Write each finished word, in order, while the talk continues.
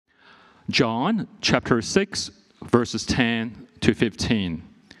John chapter 6, verses 10 to 15.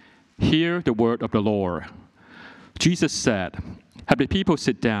 Hear the word of the Lord. Jesus said, "Have the people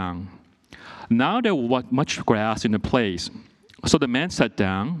sit down." Now there was much grass in the place. So the man sat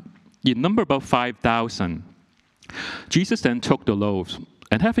down, in number about 5,000. Jesus then took the loaves,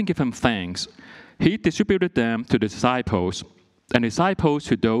 and having given thanks, he distributed them to the disciples, and the disciples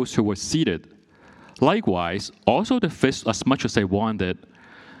to those who were seated. Likewise, also the fish as much as they wanted.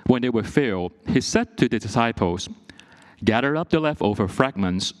 When they were filled, he said to the disciples, "Gather up the leftover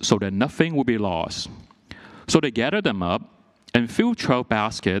fragments so that nothing will be lost." So they gathered them up and filled 12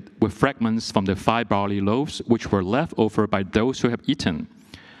 baskets with fragments from the 5 barley loaves which were left over by those who had eaten.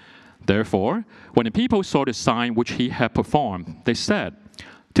 Therefore, when the people saw the sign which he had performed, they said,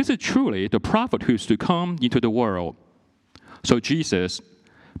 "This is truly the prophet who is to come into the world." So Jesus,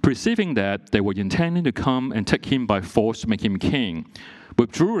 perceiving that they were intending to come and take him by force to make him king,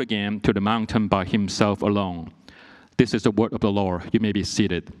 withdrew again to the mountain by himself alone. This is the word of the Lord. You may be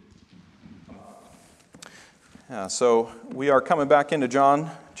seated. So we are coming back into John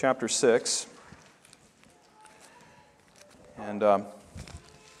chapter 6. And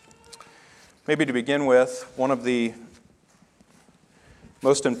maybe to begin with, one of the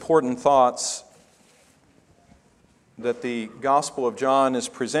most important thoughts that the Gospel of John is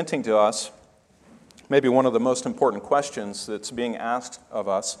presenting to us, maybe one of the most important questions that's being asked of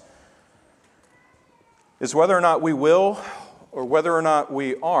us, is whether or not we will or whether or not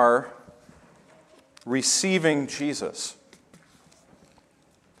we are receiving Jesus.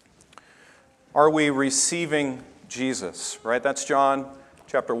 Are we receiving Jesus? Right? That's John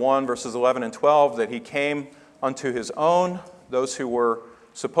chapter 1, verses 11 and 12, that he came unto his own, those who were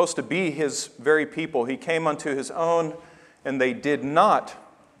supposed to be his very people. He came unto his own, and they did not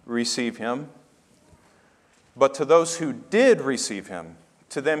receive him. But to those who did receive him,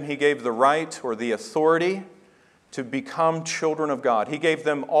 to them he gave the right or the authority to become children of God. He gave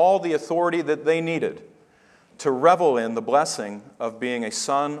them all the authority that they needed to revel in the blessing of being a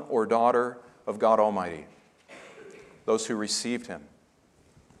son or daughter of God Almighty, those who received him.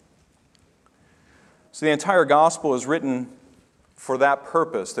 So the entire gospel is written for that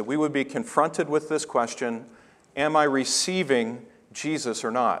purpose, that we would be confronted with this question, am I receiving Jesus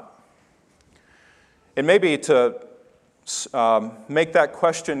or not? And maybe to make that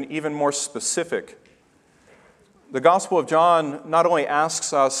question even more specific, the Gospel of John not only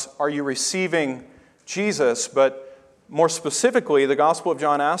asks us, are you receiving Jesus, but more specifically, the Gospel of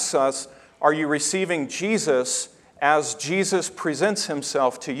John asks us, are you receiving Jesus as Jesus presents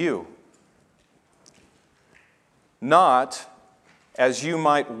himself to you? Not as you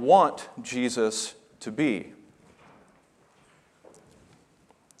might want Jesus to be.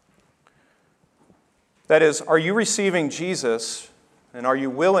 That is, are you receiving Jesus, and are you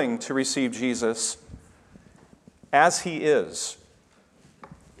willing to receive Jesus as he is?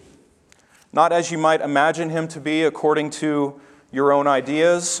 Not as you might imagine him to be according to your own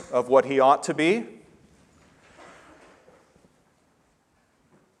ideas of what he ought to be,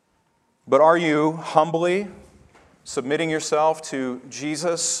 but are you humbly submitting yourself to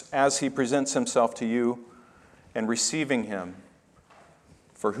Jesus as he presents himself to you and receiving him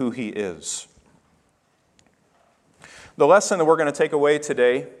for who he is? The lesson that we're going to take away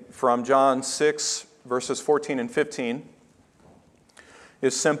today from John 6, verses 14 and 15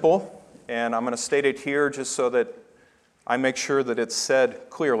 is simple, and I'm going to state it here just so that I make sure that it's said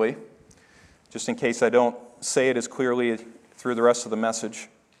clearly, just in case I don't say it as clearly through the rest of the message.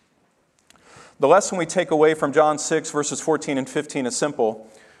 The lesson we take away from John 6, verses 14 and 15 is simple.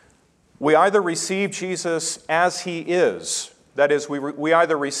 We either receive Jesus as he is, that is, we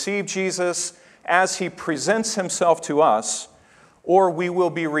either receive Jesus as he presents himself to us, or we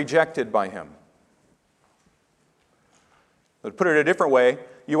will be rejected by him. But to put it a different way,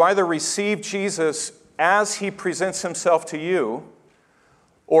 you either receive Jesus as he presents himself to you,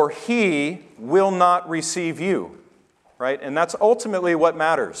 or he will not receive you, right? And that's ultimately what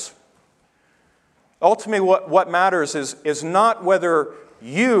matters. Ultimately, what matters is not whether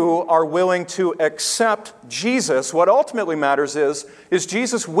you are willing to accept Jesus. What ultimately matters is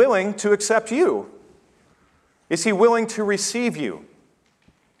Jesus willing to accept you? Is he willing to receive you?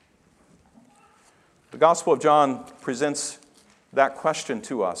 The Gospel of John presents that question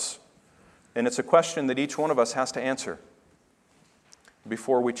to us, and it's a question that each one of us has to answer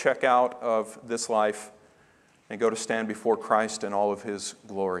before we check out of this life and go to stand before Christ in all of his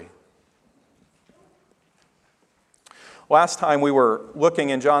glory. Last time we were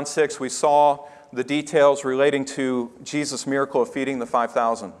looking in John 6, we saw the details relating to Jesus' miracle of feeding the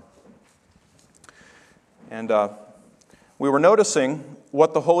 5,000. And we were noticing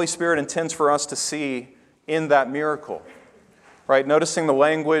what the Holy Spirit intends for us to see in that miracle. Right? Noticing the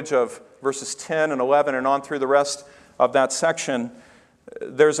language of verses 10 and 11 and on through the rest of that section,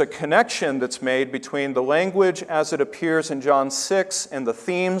 there's a connection that's made between the language as it appears in John 6 and the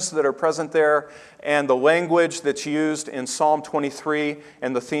themes that are present there, and the language that's used in Psalm 23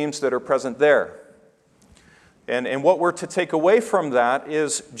 and the themes that are present there. And what we're to take away from that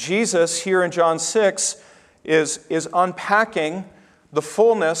is Jesus here in John 6 is unpacking the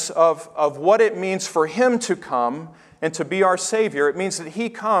fullness of what it means for Him to come and to be our Savior. It means that He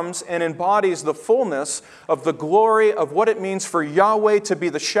comes and embodies the fullness of the glory of what it means for Yahweh to be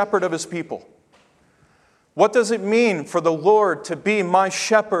the shepherd of His people. What does it mean for the Lord to be my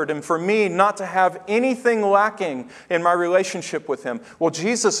shepherd and for me not to have anything lacking in my relationship with Him? Well,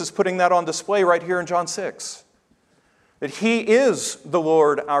 Jesus is putting that on display right here in John 6. That He is the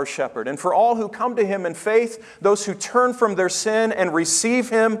Lord our shepherd. And for all who come to Him in faith, those who turn from their sin and receive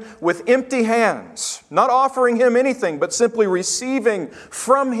Him with empty hands, not offering Him anything, but simply receiving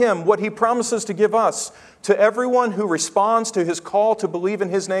from Him what He promises to give us, to everyone who responds to His call to believe in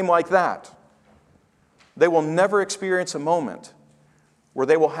His name like that, they will never experience a moment where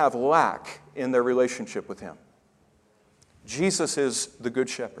they will have lack in their relationship with Him. Jesus is the Good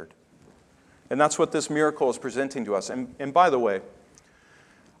Shepherd. And that's what this miracle is presenting to us. And by the way,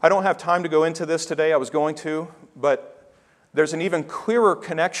 I don't have time to go into this today. I was going to, but there's an even clearer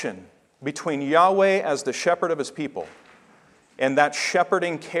connection between Yahweh as the shepherd of His people and that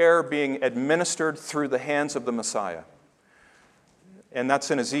shepherding care being administered through the hands of the Messiah. And that's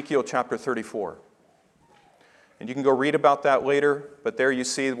in Ezekiel chapter 34. And you can go read about that later, but there you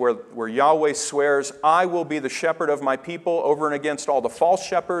see where Yahweh swears, I will be the shepherd of my people over and against all the false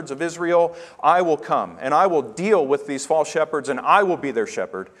shepherds of Israel. I will come, and I will deal with these false shepherds, and I will be their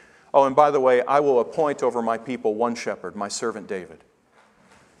shepherd. Oh, and by the way, I will appoint over my people one shepherd, my servant David.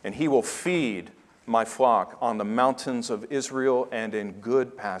 And he will feed my flock on the mountains of Israel and in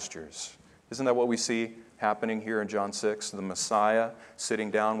good pastures. Isn't that what we see happening here in John 6? The Messiah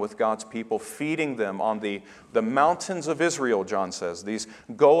sitting down with God's people, feeding them on the mountains of Israel, John says. These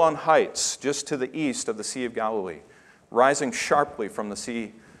Golan heights just to the east of the Sea of Galilee, rising sharply from the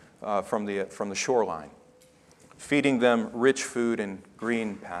sea, from the shoreline, feeding them rich food and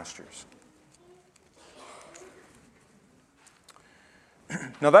green pastures.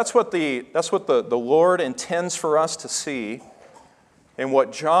 Now that's what the Lord intends for us to see, and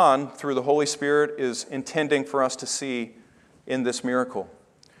what John, through the Holy Spirit, is intending for us to see in this miracle.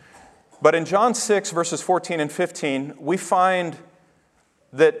 But in John 6, verses 14 and 15, we find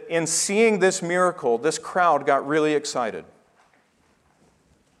that in seeing this miracle, this crowd got really excited.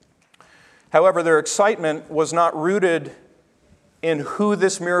 However, their excitement was not rooted in who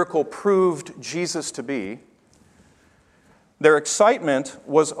this miracle proved Jesus to be. Their excitement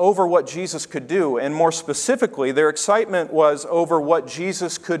was over what Jesus could do, and more specifically, their excitement was over what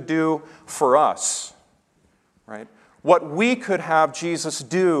Jesus could do for us, right? What we could have Jesus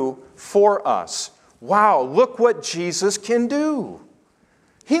do for us. Wow, look what Jesus can do.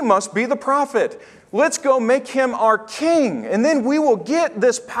 He must be the prophet. Let's go make Him our king, and then we will get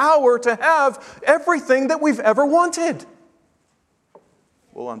this power to have everything that we've ever wanted.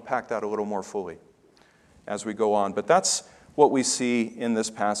 We'll unpack that a little more fully as we go on, but that's what we see in this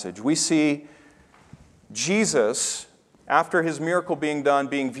passage. We see Jesus, after His miracle being done,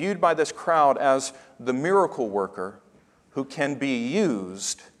 being viewed by this crowd as the miracle worker who can be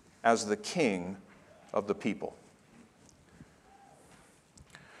used as the king of the people.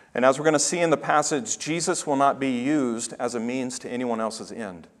 And as we're going to see in the passage, Jesus will not be used as a means to anyone else's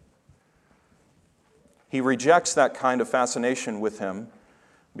end. He rejects that kind of fascination with Him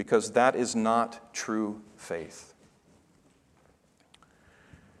because that is not true faith.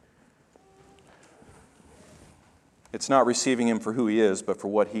 It's not receiving Him for who He is, but for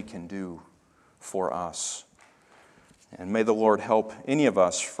what He can do for us. And may the Lord help any of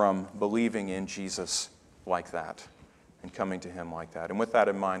us from believing in Jesus like that and coming to Him like that. And with that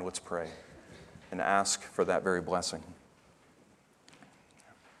in mind, let's pray and ask for that very blessing.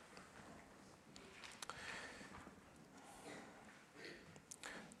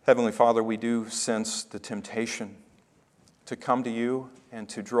 Heavenly Father, we do sense the temptation to come to You and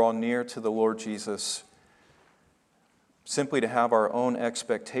to draw near to the Lord Jesus, simply to have our own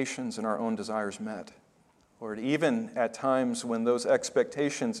expectations and our own desires met. Lord, even at times when those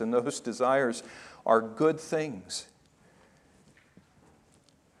expectations and those desires are good things,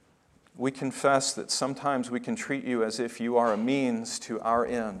 we confess that sometimes we can treat You as if You are a means to our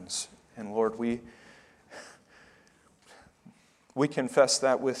ends. And Lord, we confess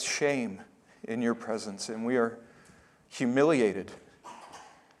that with shame in Your presence, and we are humiliated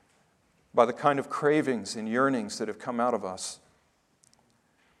by the kind of cravings and yearnings that have come out of us,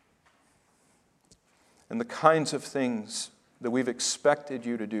 and the kinds of things that we've expected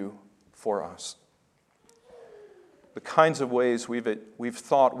you to do for us, the kinds of ways we've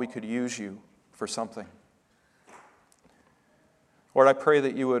thought we could use you for something. Lord, I pray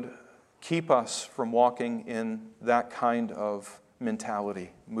that you would keep us from walking in that kind of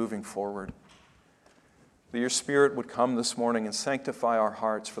mentality moving forward. That your Spirit would come this morning and sanctify our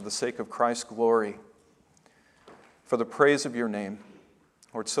hearts for the sake of Christ's glory, for the praise of your name,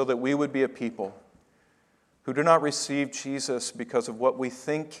 Lord, so that we would be a people who do not receive Jesus because of what we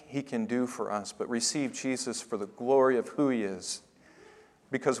think he can do for us, but receive Jesus for the glory of who he is,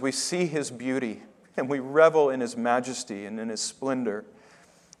 because we see his beauty and we revel in his majesty and in his splendor,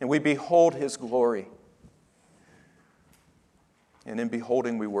 and we behold his glory. And in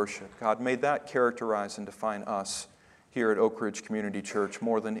beholding, we worship. God, may that characterize and define us here at Oak Ridge Community Church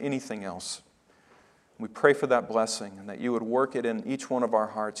more than anything else. We pray for that blessing and that you would work it in each one of our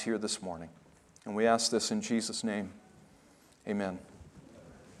hearts here this morning. And we ask this in Jesus' name. Amen.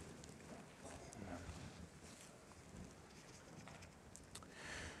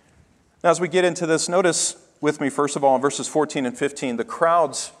 Now, as we get into this, notice with me, first of all, in verses 14 and 15, the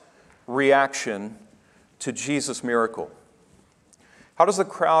crowd's reaction to Jesus' miracle. How does the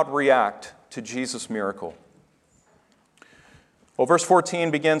crowd react to Jesus' miracle? Well, verse 14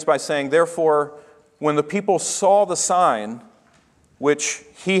 begins by saying, "Therefore, when the people saw the sign which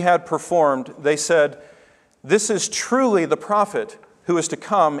he had performed, they said, 'This is truly the prophet who is to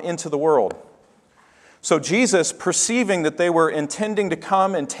come into the world.' So Jesus, perceiving that they were intending to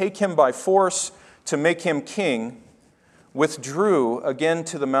come and take him by force to make him king, withdrew again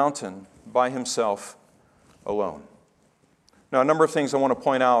to the mountain by himself alone." Now, a number of things I want to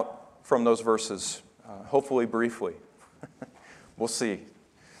point out from those verses, hopefully briefly. We'll see.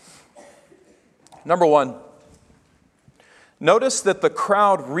 Number one, notice that the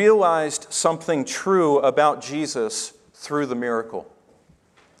crowd realized something true about Jesus through the miracle.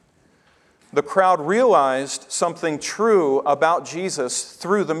 The crowd realized something true about Jesus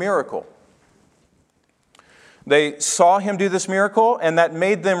through the miracle. They saw him do this miracle, and that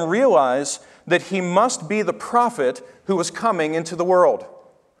made them realize that he must be the prophet who was coming into the world.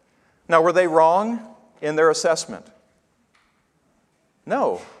 Now, were they wrong in their assessment?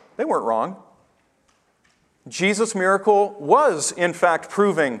 No, they weren't wrong. Jesus' miracle was, in fact,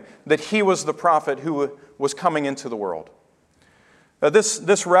 proving that he was the prophet who was coming into the world.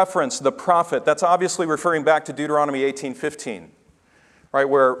 This reference, the prophet, that's obviously referring back to Deuteronomy 18:15, right,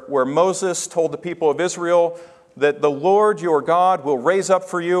 where Moses told the people of Israel that the Lord your God will raise up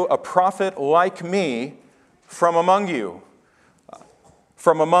for you a prophet like me from among you,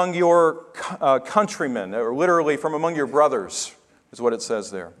 from among your countrymen, or literally from among your brothers, is what it says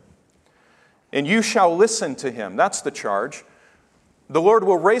there. And you shall listen to him. That's the charge. The Lord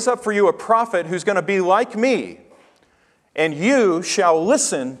will raise up for you a prophet who's going to be like me, and you shall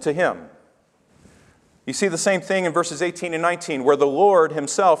listen to him. You see the same thing in verses 18 and 19, where the Lord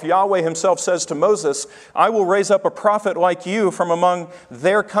himself, Yahweh himself, says to Moses, "I will raise up a prophet like you from among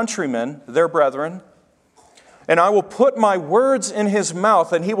their countrymen, their brethren, and I will put my words in his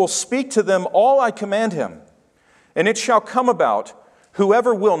mouth, and he will speak to them all I command him. And it shall come about,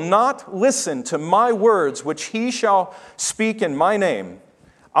 whoever will not listen to my words which he shall speak in my name,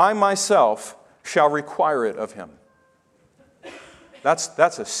 I myself shall require it of him." That's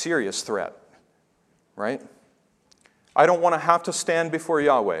a serious threat. Right? I don't want to have to stand before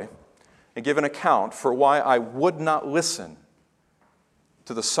Yahweh and give an account for why I would not listen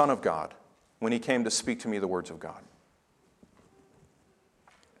to the Son of God when he came to speak to me the words of God.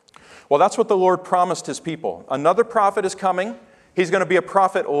 Well, that's what the Lord promised his people. Another prophet is coming. He's going to be a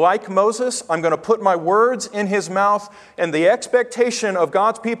prophet like Moses. I'm going to put my words in his mouth, and the expectation of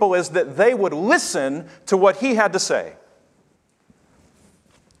God's people is that they would listen to what he had to say.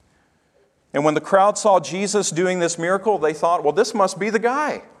 And when the crowd saw Jesus doing this miracle, they thought, well, this must be the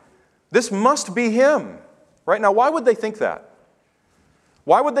guy. This must be him. Right? Now, why would they think that?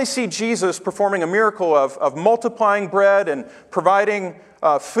 Why would they see Jesus performing a miracle of multiplying bread and providing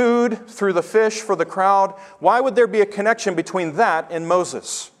food through the fish for the crowd? Why would there be a connection between that and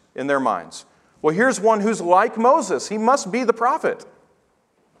Moses in their minds? Well, here's one who's like Moses. He must be the prophet.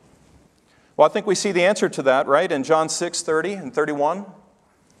 Well, I think we see the answer to that, right, in John 6:30 and 31.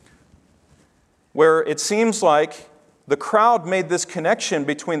 Where it seems like the crowd made this connection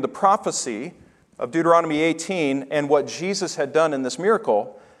between the prophecy of Deuteronomy 18 and what Jesus had done in this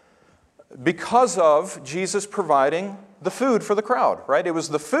miracle because of Jesus providing the food for the crowd, right? It was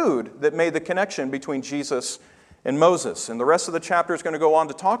the food that made the connection between Jesus and Moses. And the rest of the chapter is going to go on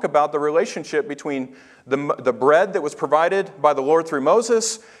to talk about the relationship between the bread that was provided by the Lord through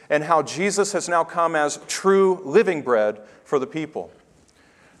Moses and how Jesus has now come as true living bread for the people.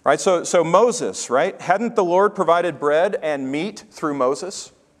 Right? So Moses, right? Hadn't the Lord provided bread and meat through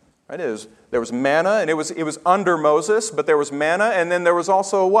Moses? Right? There was manna, and it was under Moses, but there was manna, and then there was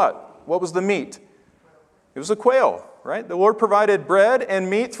also what? What was the meat? It was a quail, right? The Lord provided bread and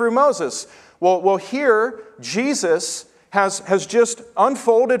meat through Moses. Well, here, Jesus has just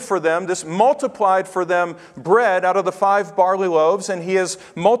unfolded for them, this multiplied for them bread out of the 5 barley loaves, and He has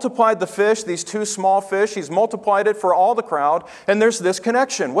multiplied the fish, these 2 small fish. He's multiplied it for all the crowd, and there's this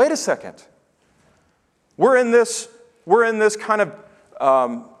connection. Wait a second. We're in this kind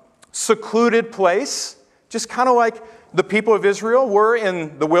of secluded place, just kind of like the people of Israel were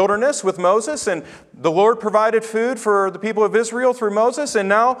in the wilderness with Moses, and the Lord provided food for the people of Israel through Moses, and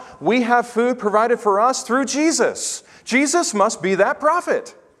now we have food provided for us through Jesus. Jesus must be that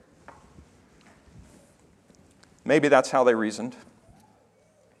prophet. Maybe that's how they reasoned.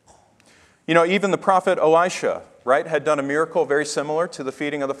 You know, even the prophet Elisha, right, had done a miracle very similar to the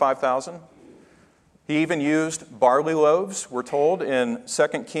feeding of the 5,000. He even used barley loaves, we're told, in 2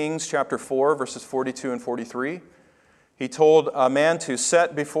 Kings chapter 4, verses 42 and 43. He told a man to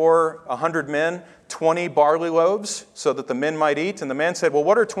set before 100 men 20 barley loaves so that the men might eat. And the man said, well,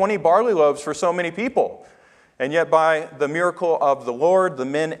 what are 20 barley loaves for so many people? And yet by the miracle of the Lord, the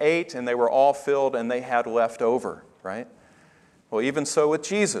men ate and they were all filled and they had left over, right? Well, even so with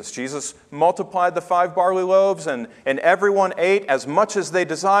Jesus. Jesus multiplied the 5 barley loaves and everyone ate as much as they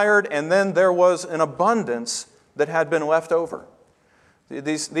desired, and then there was an abundance that had been left over.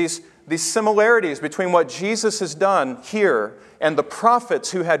 These similarities between what Jesus has done here and the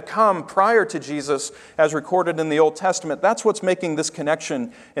prophets who had come prior to Jesus as recorded in the Old Testament, that's what's making this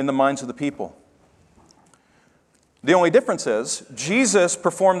connection in the minds of the people. The only difference is Jesus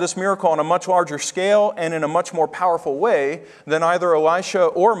performed this miracle on a much larger scale and in a much more powerful way than either Elisha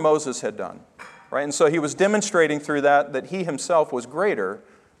or Moses had done. Right? And so he was demonstrating through that he himself was greater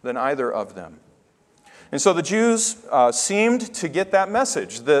than either of them. And so the Jews seemed to get that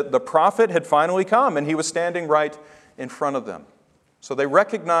message. The prophet had finally come and he was standing right in front of them. So they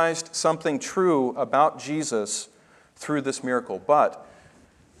recognized something true about Jesus through this miracle. But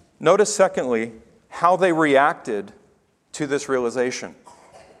notice, secondly, how they reacted to this realization,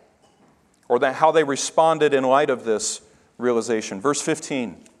 or how they responded in light of this realization. Verse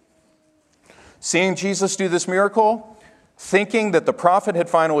 15. Seeing Jesus do this miracle, thinking that the prophet had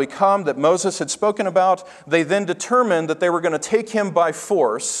finally come, that Moses had spoken about, they then determined that they were going to take him by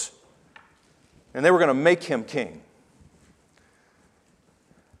force and they were going to make him king.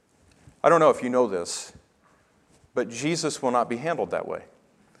 I don't know if you know this, but Jesus will not be handled that way.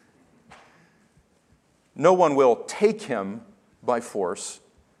 No one will take him by force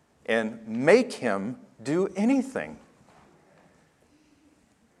and make him do anything.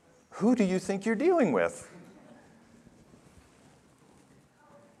 Who do you think you're dealing with?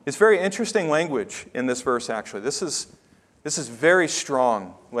 It's very interesting language in this verse, actually. This is very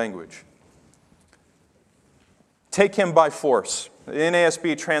strong language. Take him by force. The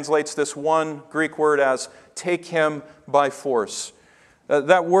NASB translates this one Greek word as take him by force.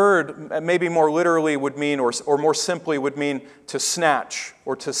 That word maybe more literally would mean, or more simply would mean to snatch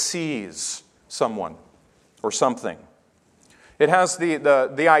or to seize someone or something. It has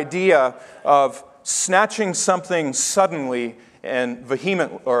the idea of snatching something suddenly and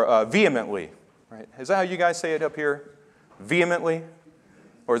vehemently. Right? Is that how you guys say it up here? Vehemently?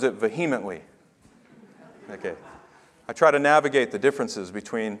 Or is it vehemently? Okay. I try to navigate the differences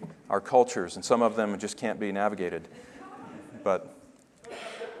between our cultures, and some of them just can't be navigated. But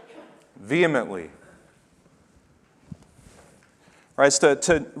vehemently. Right?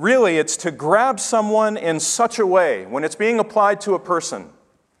 It's to grab someone in such a way, when it's being applied to a person.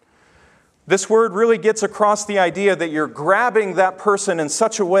 This word really gets across the idea that you're grabbing that person in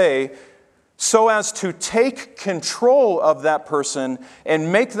such a way so as to take control of that person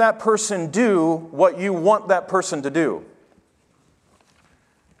and make that person do what you want that person to do.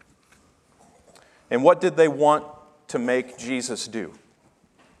 And what did they want to make Jesus do?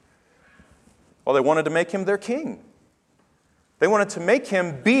 Well, they wanted to make him their king. They wanted to make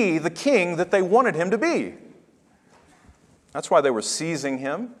him be the king that they wanted him to be. That's why they were seizing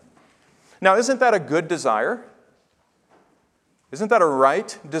him. Now, isn't that a good desire? Isn't that a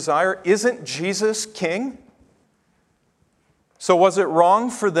right desire? Isn't Jesus king? So was it wrong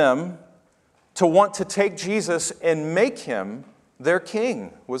for them to want to take Jesus and make him their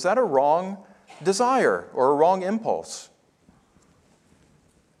king? Was that a wrong desire or a wrong impulse?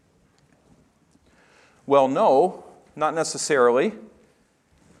 Well, no, not necessarily.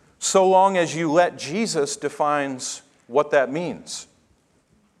 So long as you let Jesus define what that means.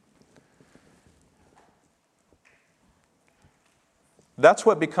 That's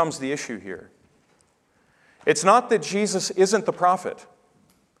what becomes the issue here. It's not that Jesus isn't the prophet.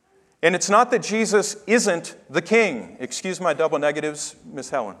 And it's not that Jesus isn't the king. Excuse my double negatives, Miss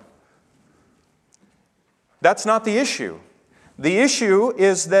Helen. That's not the issue. The issue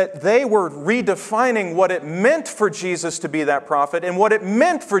is that they were redefining what it meant for Jesus to be that prophet and what it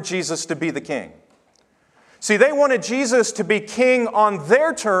meant for Jesus to be the king. See, they wanted Jesus to be king on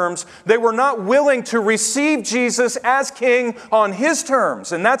their terms. They were not willing to receive Jesus as king on his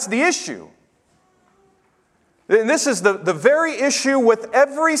terms. And that's the issue. And this is the very issue with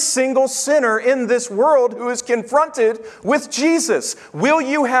every single sinner in this world who is confronted with Jesus. Will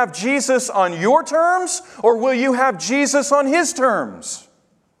you have Jesus on your terms, or will you have Jesus on his terms?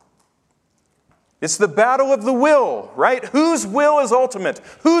 It's the battle of the will, right? Whose will is ultimate?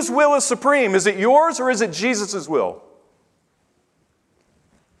 Whose will is supreme? Is it yours or is it Jesus' will?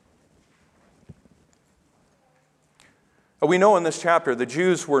 We know in this chapter the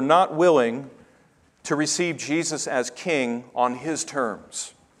Jews were not willing to receive Jesus as king on his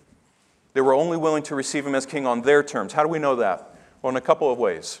terms. They were only willing to receive him as king on their terms. How do we know that? Well, in a couple of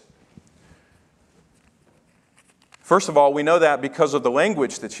ways. First of all, we know that because of the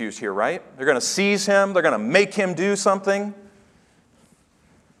language that's used here, right? They're going to seize him. They're going to make him do something.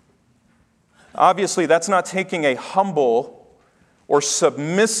 Obviously, that's not taking a humble or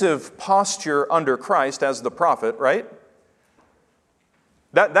submissive posture under Christ as the prophet, right?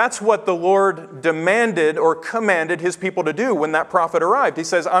 That's what the Lord demanded or commanded his people to do when that prophet arrived. He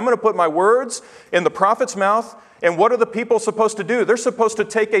says, I'm going to put my words in the prophet's mouth. And what are the people supposed to do? They're supposed to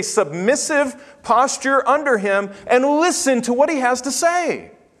take a submissive posture under him and listen to what he has to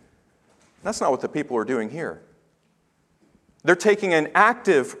say. That's not what the people are doing here. They're taking an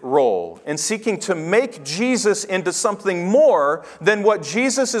active role and seeking to make Jesus into something more than what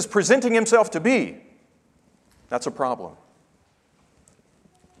Jesus is presenting himself to be. That's a problem.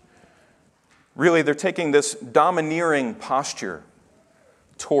 Really, they're taking this domineering posture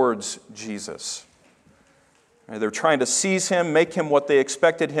towards Jesus. They're trying to seize him, make him what they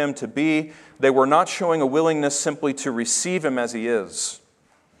expected him to be. They were not showing a willingness simply to receive him as he is.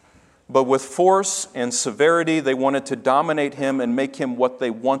 But with force and severity, they wanted to dominate him and make him what they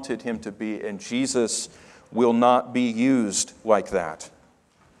wanted him to be. And Jesus will not be used like that.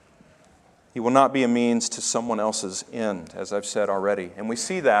 He will not be a means to someone else's end, as I've said already. And we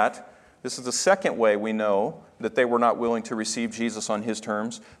see that. This is the second way we know that they were not willing to receive Jesus on his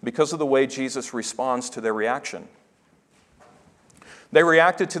terms, because of the way Jesus responds to their reaction. They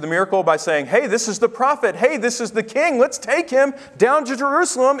reacted to the miracle by saying, hey, this is the prophet. Hey, this is the king. Let's take him down to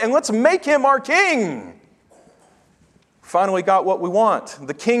Jerusalem and let's make him our king. Finally got what we want.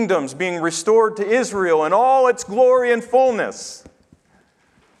 The kingdom's being restored to Israel in all its glory and fullness.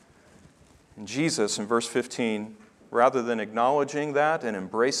 And Jesus, in verse 15, rather than acknowledging that and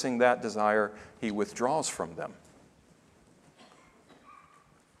embracing that desire, he withdraws from them.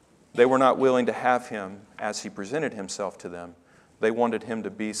 They were not willing to have him as he presented himself to them. They wanted him to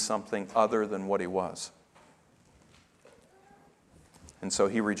be something other than what he was. And so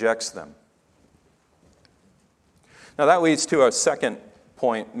he rejects them. Now that leads to our second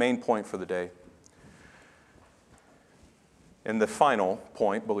point, main point for the day. And the final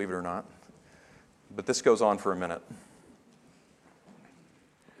point, believe it or not. But this goes on for a minute.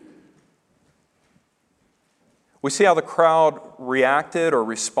 We see how the crowd reacted or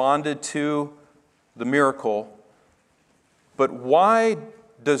responded to the miracle. But why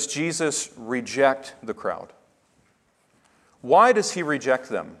does Jesus reject the crowd? Why does he reject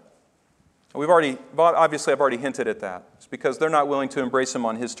them? I've already hinted at that. It's because they're not willing to embrace him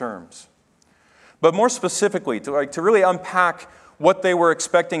on his terms. But more specifically, to really unpack what they were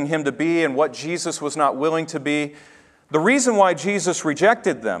expecting him to be and what Jesus was not willing to be, the reason why Jesus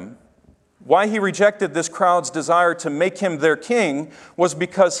rejected them, why he rejected this crowd's desire to make him their king, was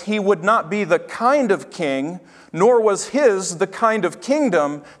because he would not be the kind of king, nor was his the kind of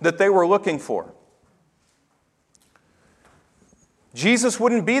kingdom that they were looking for. Jesus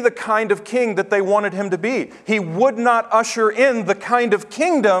wouldn't be the kind of king that they wanted him to be. He would not usher in the kind of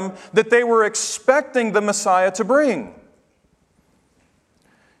kingdom that they were expecting the Messiah to bring.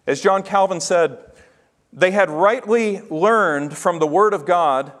 As John Calvin said, they had rightly learned from the Word of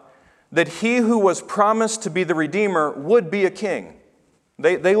God that he who was promised to be the Redeemer would be a king.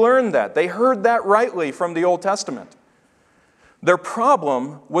 They learned that. They heard that rightly from the Old Testament. Their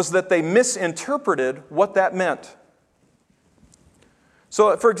problem was that they misinterpreted what that meant.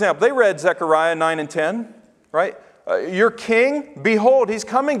 So, for example, they read Zechariah 9 and 10, right? Your king, behold, he's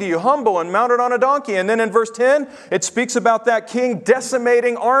coming to you, humble and mounted on a donkey. And then in verse 10, it speaks about that king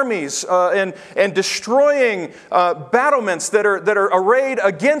decimating armies and destroying battlements that are arrayed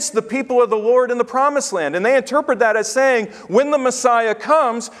against the people of the Lord in the promised land. And they interpret that as saying, when the Messiah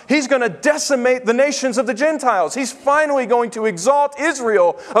comes, he's going to decimate the nations of the Gentiles. He's finally going to exalt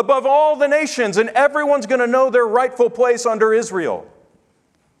Israel above all the nations, and everyone's going to know their rightful place under Israel.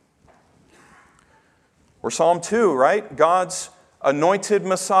 Or Psalm 2, right? God's anointed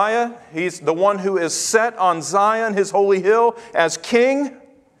Messiah. He's the one who is set on Zion, his holy hill, as king.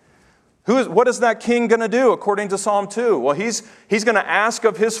 What is that king going to do according to Psalm 2? Well, he's going to ask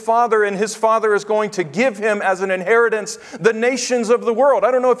of his father, and his father is going to give him as an inheritance the nations of the world. I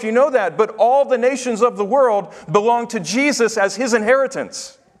don't know if you know that, but all the nations of the world belong to Jesus as his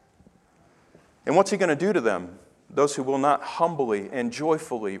inheritance. And what's he going to do to them? Those who will not humbly and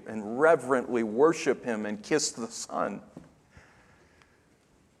joyfully and reverently worship him and kiss the Son.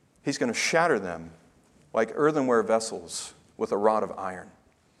 He's going to shatter them like earthenware vessels with a rod of iron.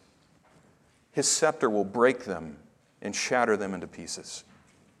 His scepter will break them and shatter them into pieces.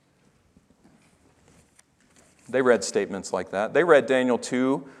 They read statements like that. They read Daniel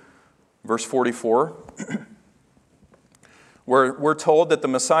 2, verse 44. We're told that the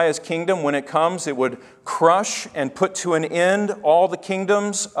Messiah's kingdom, when it comes, it would crush and put to an end all the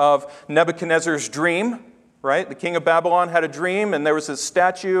kingdoms of Nebuchadnezzar's dream, right? The king of Babylon had a dream, and there was this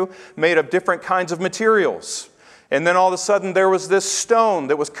statue made of different kinds of materials. And then all of a sudden there was this stone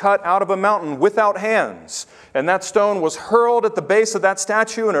that was cut out of a mountain without hands. And that stone was hurled at the base of that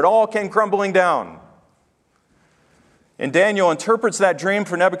statue, and it all came crumbling down. And Daniel interprets that dream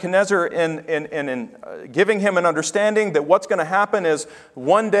for Nebuchadnezzar in giving him an understanding that what's going to happen is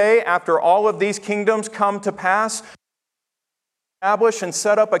one day after all of these kingdoms come to pass, establish and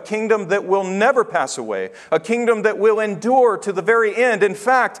set up a kingdom that will never pass away, a kingdom that will endure to the very end. In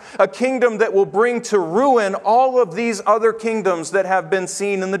fact, a kingdom that will bring to ruin all of these other kingdoms that have been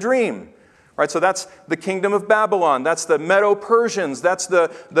seen in the dream. Right, so that's the kingdom of Babylon, that's the Medo-Persians, that's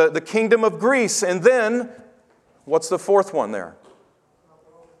the kingdom of Greece, and then what's the fourth one there?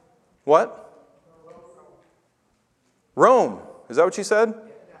 What? Rome. Is that what you said?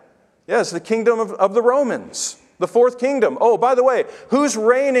 Yes, the kingdom of the Romans. The fourth kingdom. Oh, by the way, who's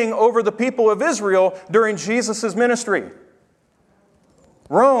reigning over the people of Israel during Jesus' ministry?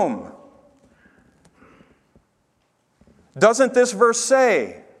 Rome. Doesn't this verse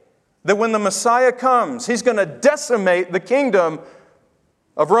say that when the Messiah comes, he's going to decimate the kingdom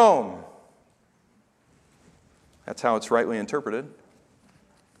of Rome? That's how it's rightly interpreted.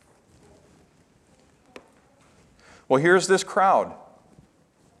 Well, here's this crowd.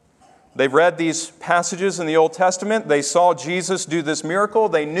 They've read these passages in the Old Testament. They saw Jesus do this miracle.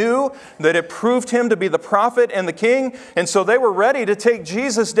 They knew that it proved him to be the prophet and the king. And so they were ready to take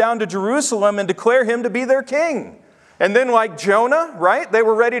Jesus down to Jerusalem and declare him to be their king. And then like Jonah, right? They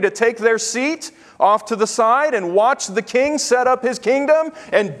were ready to take their seat off to the side and watch the king set up his kingdom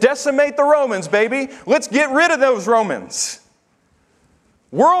and decimate the Romans, baby. Let's get rid of those Romans.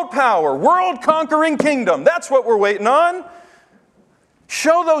 World power, world conquering kingdom. That's what we're waiting on.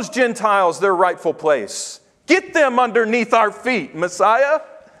 Show those Gentiles their rightful place. Get them underneath our feet, Messiah.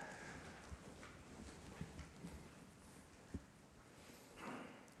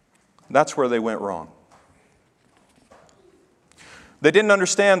 That's where they went wrong. They didn't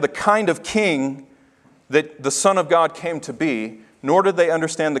understand the kind of king that the Son of God came to be, nor did they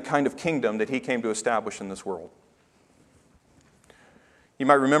understand the kind of kingdom that he came to establish in this world. You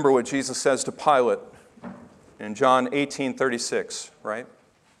might remember what Jesus says to Pilate in John 18:36, right?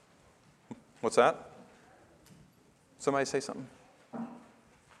 What's that? Somebody say something?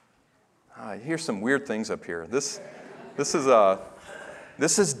 I hear some weird things up here. This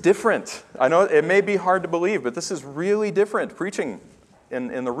is different. I know it may be hard to believe, but this is really different. Preaching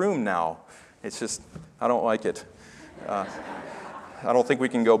in the room now, it's just, I don't like it. I don't think we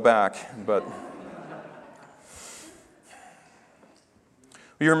can go back, but...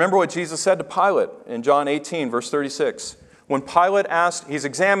 You remember what Jesus said to Pilate in John 18, verse 36. When Pilate asked, he's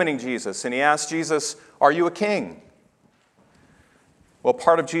examining Jesus, and he asked Jesus, "Are you a king?" Well,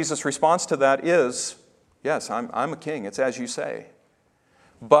 part of Jesus' response to that is, yes, I'm a king. It's as you say.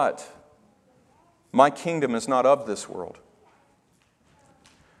 But my kingdom is not of this world.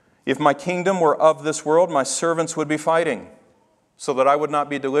 If my kingdom were of this world, my servants would be fighting, so that I would not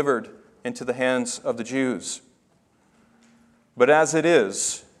be delivered into the hands of the Jews. But as it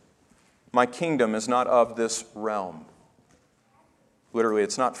is, my kingdom is not of this realm. Literally,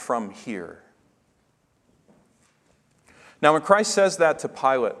 it's not from here. Now, when Christ says that to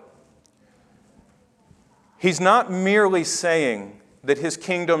Pilate, he's not merely saying that his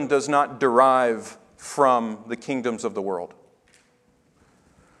kingdom does not derive from the kingdoms of the world.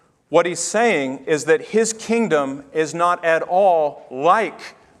 What he's saying is that his kingdom is not at all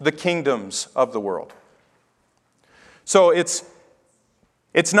like the kingdoms of the world. So it's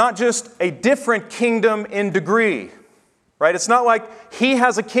not just a different kingdom in degree, right? It's not like he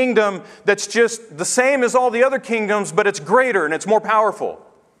has a kingdom that's just the same as all the other kingdoms, but it's greater and it's more powerful.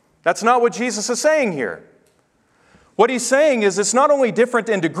 That's not what Jesus is saying here. What he's saying is it's not only different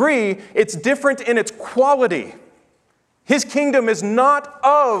in degree, it's different in its quality. His kingdom is not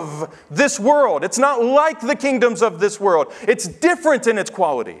of this world. It's not like the kingdoms of this world. It's different in its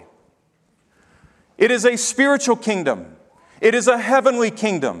quality. It is a spiritual kingdom. It is a heavenly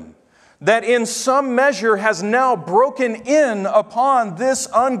kingdom that in some measure has now broken in upon this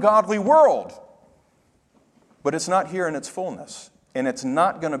ungodly world. But it's not here in its fullness, and it's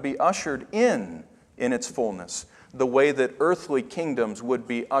not going to be ushered in its fullness the way that earthly kingdoms would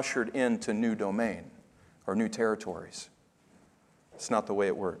be ushered into new domain or new territories. It's not the way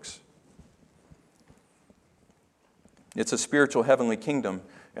it works. It's a spiritual heavenly kingdom,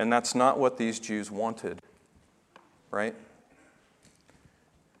 and that's not what these Jews wanted, right?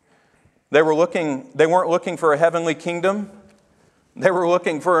 They weren't looking for a heavenly kingdom. They were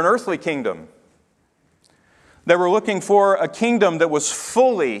looking for an earthly kingdom. They were looking for a kingdom that was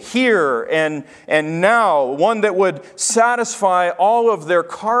fully here and now, one that would satisfy all of their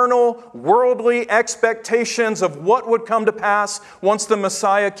carnal, worldly expectations of what would come to pass once the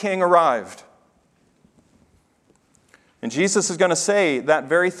Messiah King arrived. And Jesus is going to say that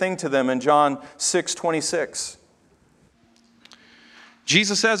very thing to them in John 6:26.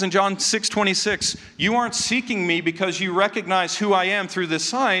 Jesus says in John 6:26, "You aren't seeking me because you recognize who I am through this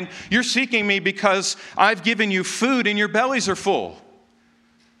sign. You're seeking me because I've given you food and your bellies are full."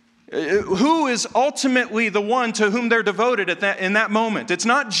 Who is ultimately the one to whom they're devoted in that moment? It's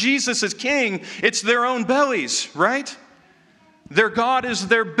not Jesus as king, it's their own bellies, right? Their God is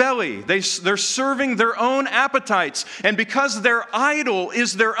their belly. They're serving their own appetites. And because their idol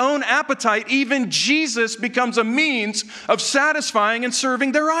is their own appetite, even Jesus becomes a means of satisfying and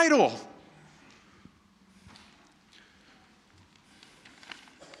serving their idol.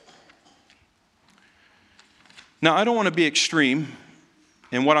 Now, I don't want to be extreme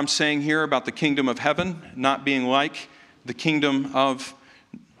in what I'm saying here about the kingdom of heaven not being like the kingdom of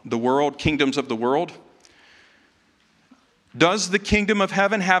the world, kingdoms of the world. Does the kingdom of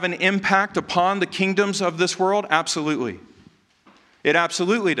heaven have an impact upon the kingdoms of this world? Absolutely. It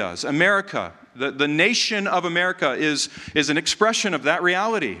absolutely does. America, the nation of America is an expression of that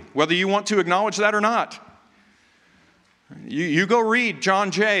reality, whether you want to acknowledge that or not. You go read John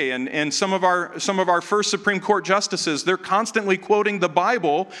Jay and some of our first Supreme Court justices. They're constantly quoting the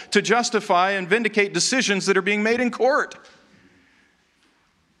Bible to justify and vindicate decisions that are being made in court.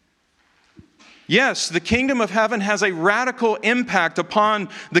 Yes, the kingdom of heaven has a radical impact upon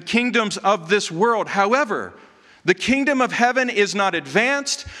the kingdoms of this world. However, the kingdom of heaven is not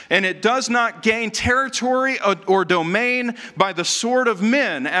advanced, and it does not gain territory or domain by the sword of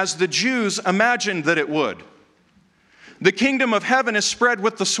men, as the Jews imagined that it would. The kingdom of heaven is spread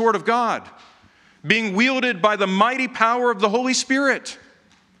with the sword of God, being wielded by the mighty power of the Holy Spirit.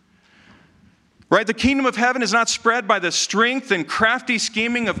 Right? The kingdom of heaven is not spread by the strength and crafty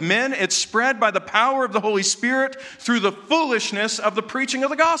scheming of men. It's spread by the power of the Holy Spirit through the foolishness of the preaching of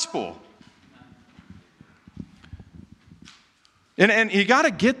the gospel. And you got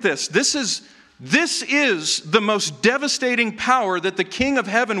to get this. This is the most devastating power that the King of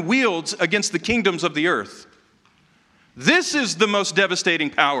heaven wields against the kingdoms of the earth. This is the most devastating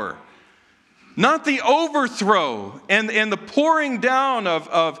power. Not the overthrow and the pouring down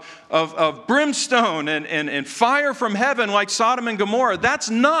of brimstone and fire from heaven like Sodom and Gomorrah. That's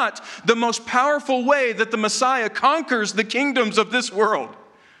not the most powerful way that the Messiah conquers the kingdoms of this world.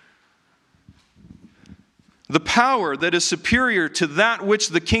 The power that is superior to that which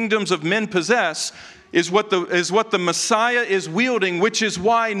the kingdoms of men possess is what the Messiah is wielding, which is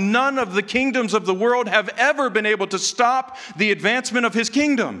why none of the kingdoms of the world have ever been able to stop the advancement of his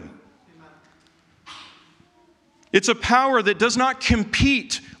kingdom. It's a power that does not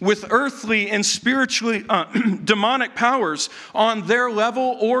compete with earthly and spiritually demonic powers on their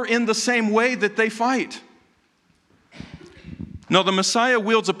level or in the same way that they fight. No, the Messiah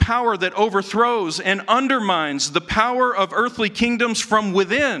wields a power that overthrows and undermines the power of earthly kingdoms from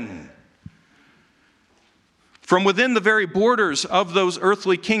within. From within the very borders of those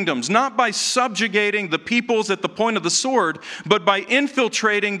earthly kingdoms, not by subjugating the peoples at the point of the sword, but by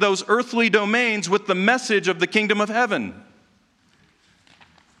infiltrating those earthly domains with the message of the kingdom of heaven.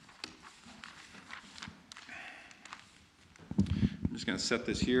 just going to set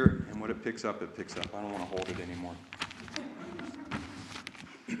this here, and what it picks up, it picks up. I don't want to hold it anymore.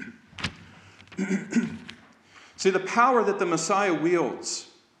 See, the power that the Messiah wields,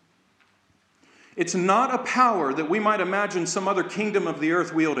 it's not a power that we might imagine some other kingdom of the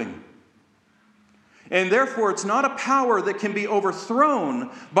earth wielding. And therefore, it's not a power that can be overthrown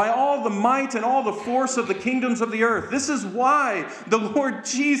by all the might and all the force of the kingdoms of the earth. This is why the Lord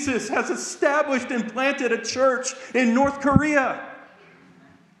Jesus has established and planted a church in North Korea.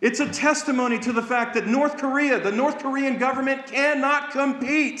 It's a testimony to the fact that North Korea, the North Korean government, cannot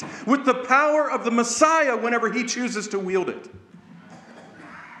compete with the power of the Messiah whenever he chooses to wield it.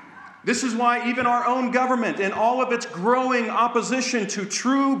 This is why even our own government, in all of its growing opposition to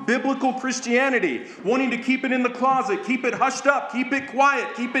true biblical Christianity, wanting to keep it in the closet, keep it hushed up, keep it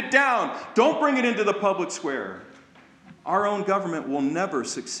quiet, keep it down, don't bring it into the public square, our own government will never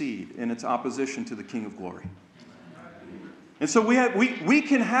succeed in its opposition to the King of Glory. And so we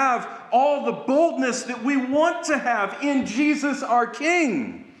can have all the boldness that we want to have in Jesus our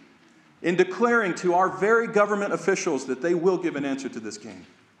King, in declaring to our very government officials that they will give an answer to this King.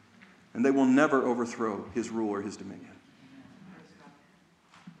 And they will never overthrow his rule or his dominion.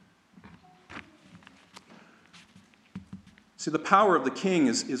 See, the power of the king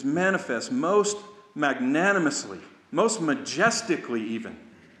is manifest most magnanimously, most majestically even,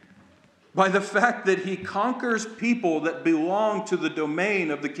 by the fact that he conquers people that belong to the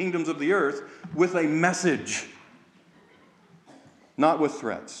domain of the kingdoms of the earth with a message, not with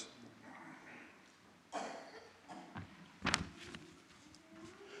threats.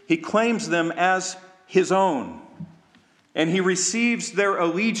 He claims them as his own, and he receives their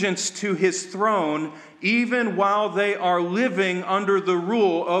allegiance to his throne even while they are living under the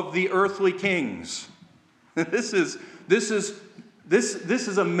rule of the earthly kings. This is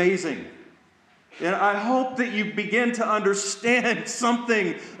amazing. And I hope that you begin to understand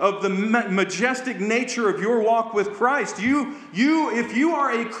something of the majestic nature of your walk with Christ. If you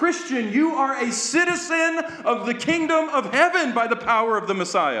are a Christian, you are a citizen of the kingdom of heaven by the power of the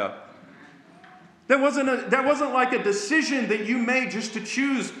Messiah. That wasn't like a decision that you made just to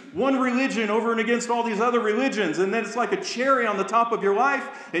choose one religion over and against all these other religions, and then it's like a cherry on the top of your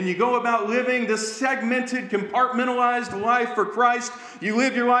life, and you go about living this segmented, compartmentalized life for Christ. You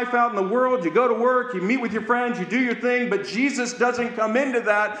live your life out in the world, you go to work, you meet with your friends, you do your thing, but Jesus doesn't come into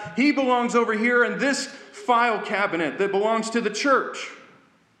that. He belongs over here in this file cabinet that belongs to the church.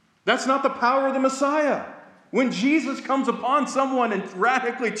 That's not the power of the Messiah. When Jesus comes upon someone and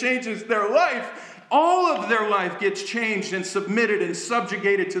radically changes their life, all of their life gets changed and submitted and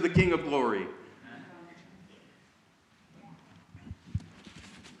subjugated to the King of Glory.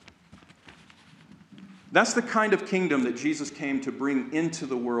 That's the kind of kingdom that Jesus came to bring into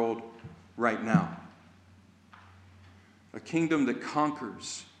the world right now. A kingdom that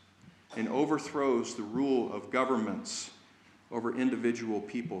conquers and overthrows the rule of governments over individual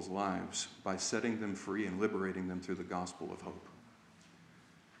people's lives by setting them free and liberating them through the gospel of hope.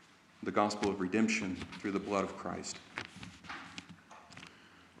 The gospel of redemption through the blood of Christ.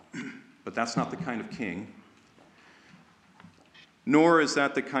 But that's not the kind of king, nor is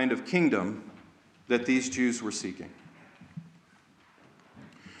that the kind of kingdom that these Jews were seeking.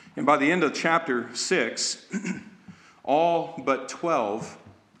 And by the end of chapter 6, all but 12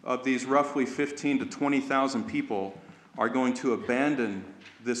 of these roughly 15 to 20,000 people are going to abandon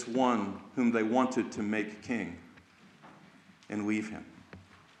this one whom they wanted to make king and leave him.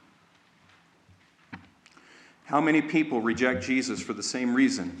 How many people reject Jesus for the same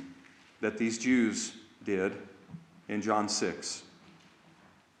reason that these Jews did in John 6?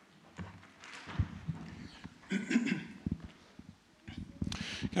 Can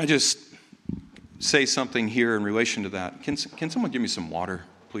I just say something here in relation to that? Can someone give me some water,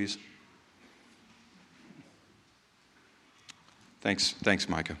 please? Thanks,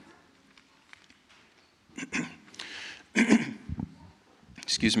 Micah.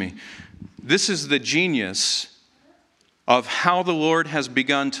 Excuse me. This is the genius of how the Lord has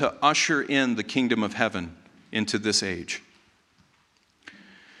begun to usher in the kingdom of heaven into this age.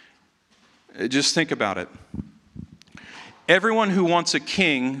 Just think about it. Everyone who wants a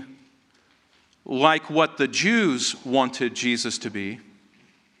king like what the Jews wanted Jesus to be,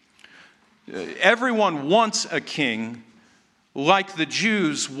 everyone wants a king like the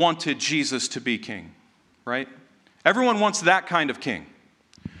Jews wanted Jesus to be king, right? Everyone wants that kind of king.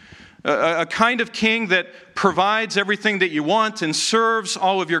 A kind of king that provides everything that you want and serves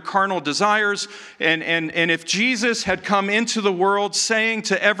all of your carnal desires. And if Jesus had come into the world saying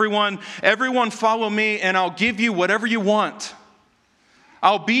to everyone follow me and I'll give you whatever you want,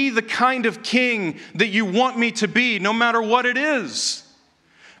 I'll be the kind of king that you want me to be, no matter what it is.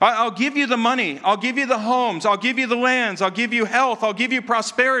 I'll give you the money. I'll give you the homes. I'll give you the lands. I'll give you health. I'll give you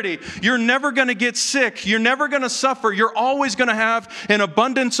prosperity. You're never going to get sick. You're never going to suffer. You're always going to have an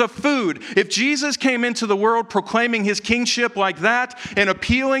abundance of food. If Jesus came into the world proclaiming his kingship like that and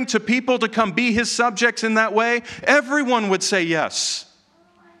appealing to people to come be his subjects in that way, everyone would say yes.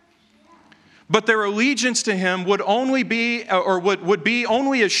 But their allegiance to him would only be, or would be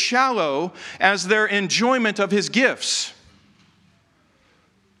only as shallow as their enjoyment of his gifts.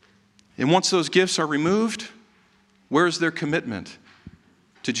 And once those gifts are removed, where's their commitment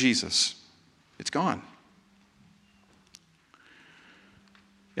to Jesus? It's gone.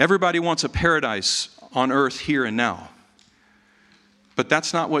 Everybody wants a paradise on earth here and now. But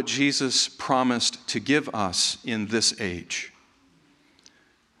that's not what Jesus promised to give us in this age.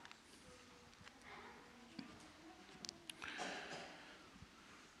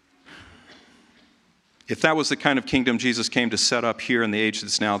 If that was the kind of kingdom Jesus came to set up here in the age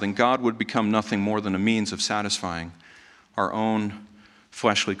that's now, then God would become nothing more than a means of satisfying our own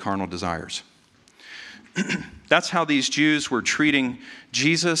fleshly carnal desires. That's how these Jews were treating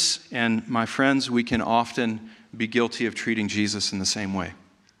Jesus, and my friends, we can often be guilty of treating Jesus in the same way.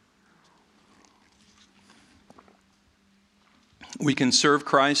 We can serve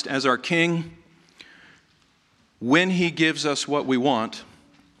Christ as our King when he gives us what we want,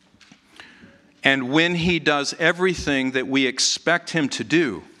 and when he does everything that we expect him to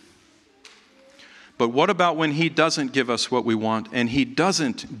do. But what about when he doesn't give us what we want and he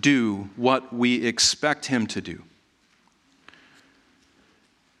doesn't do what we expect him to do?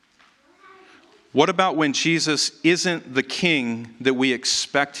 What about when Jesus isn't the king that we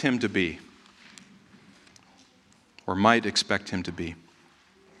expect him to be, or might expect him to be?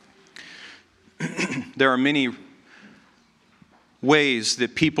 There are many ways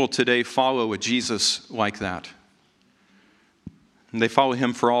that people today follow a Jesus like that. And they follow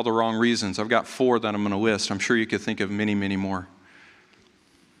him for all the wrong reasons. I've got 4 that I'm going to list. I'm sure you could think of many, many more.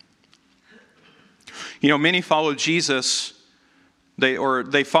 You know, many follow Jesus, they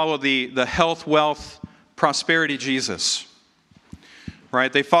follow the health, wealth, prosperity Jesus.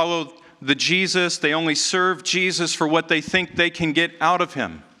 Right? They follow the Jesus, they only serve Jesus for what they think they can get out of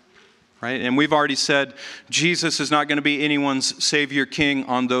him. Right? And we've already said Jesus is not going to be anyone's Savior King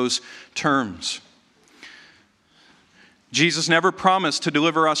on those terms. Jesus never promised to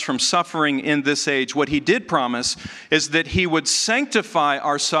deliver us from suffering in this age. What he did promise is that he would sanctify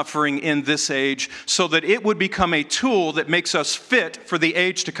our suffering in this age so that it would become a tool that makes us fit for the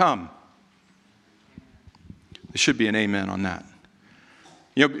age to come. There should be an amen on that.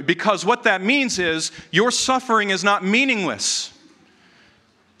 You know, because what that means is your suffering is not meaningless.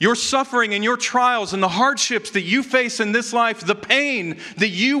 Your suffering and your trials and the hardships that you face in this life, the pain that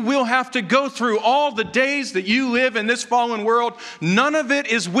you will have to go through all the days that you live in this fallen world, none of it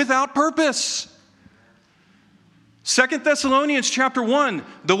is without purpose. 2 Thessalonians chapter 1,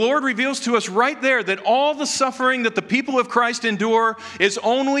 the Lord reveals to us right there that all the suffering that the people of Christ endure is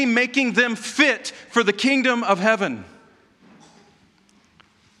only making them fit for the kingdom of heaven.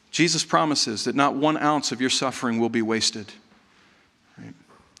 Jesus promises that not 1 ounce of your suffering will be wasted.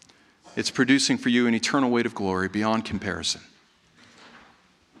 It's producing for you an eternal weight of glory beyond comparison.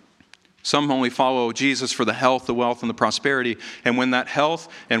 Some only follow Jesus for the health, the wealth, and the prosperity. And when that health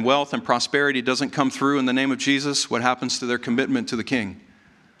and wealth and prosperity doesn't come through in the name of Jesus, what happens to their commitment to the king?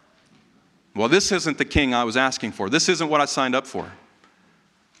 Well, this isn't the king I was asking for. This isn't what I signed up for.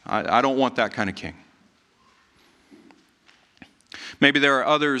 I don't want that kind of king. Maybe there are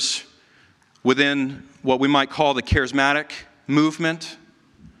others within what we might call the charismatic movement.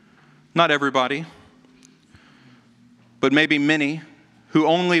 Not everybody, but maybe many who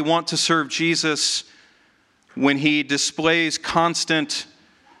only want to serve Jesus when he displays constant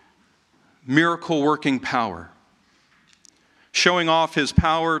miracle-working power, showing off his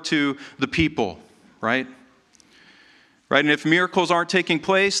power to the people, right? Right? And if miracles aren't taking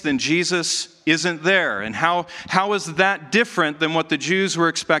place, then Jesus isn't there. And how is that different than what the Jews were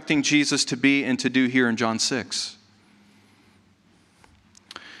expecting Jesus to be and to do here in John 6?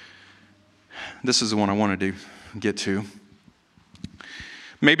 This is the one I wanted to get to.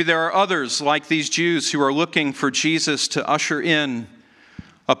 Maybe there are others like these Jews who are looking for Jesus to usher in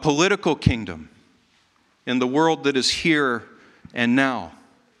a political kingdom in the world that is here and now.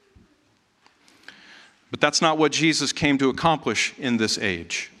 But that's not what Jesus came to accomplish in this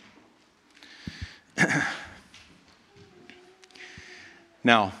age.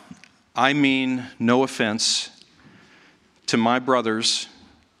 Now, I mean no offense to my brothers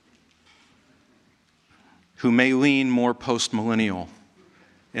who may lean more post-millennial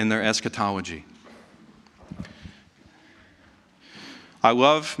in their eschatology. I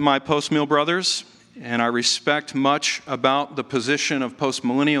love my post-mill brothers, and I respect much about the position of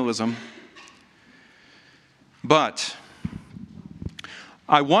postmillennialism. But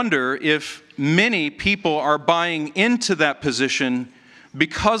I wonder if many people are buying into that position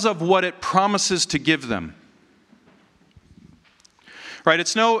because of what it promises to give them. Right?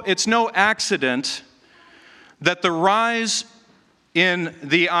 It's no accident that the rise in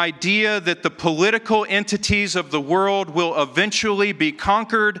the idea that the political entities of the world will eventually be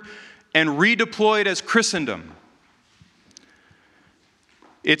conquered and redeployed as Christendom.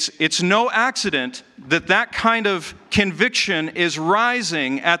 It's no accident that that kind of conviction is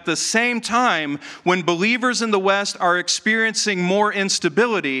rising at the same time when believers in the West are experiencing more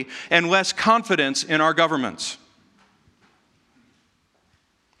instability and less confidence in our governments.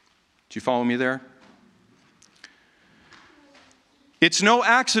 Do you follow me there? It's no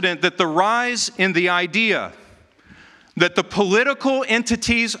accident that the rise in the idea that the political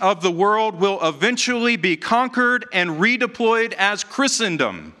entities of the world will eventually be conquered and redeployed as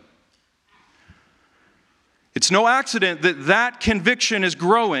Christendom. It's no accident that that conviction is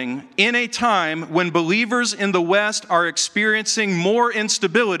growing in a time when believers in the West are experiencing more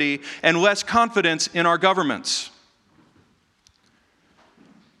instability and less confidence in our governments.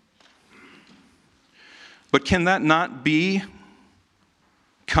 But can that not be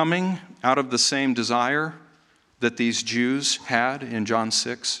coming out of the same desire that these Jews had in John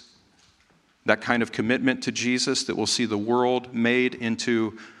 6? That kind of commitment to Jesus that will see the world made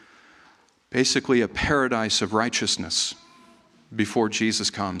into basically a paradise of righteousness before Jesus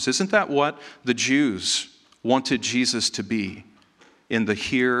comes. Isn't that what the Jews wanted Jesus to be in the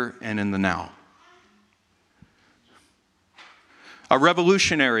here and in the now? A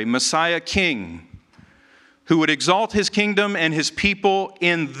revolutionary Messiah king who would exalt his kingdom and his people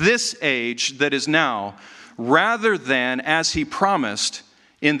in this age that is now, rather than, as he promised,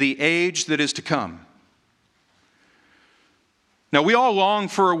 in the age that is to come. Now, we all long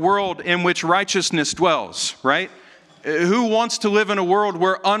for a world in which righteousness dwells, right? Who wants to live in a world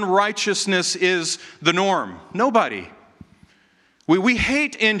where unrighteousness is the norm? Nobody. We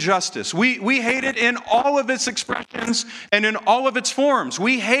hate injustice. We hate it in all of its expressions and in all of its forms.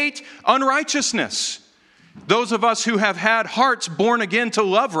 We hate unrighteousness. Those of us who have had hearts born again to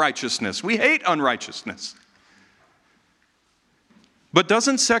love righteousness, we hate unrighteousness. But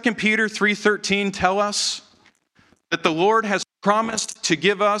doesn't 2 Peter 3:13 tell us that the Lord has promised to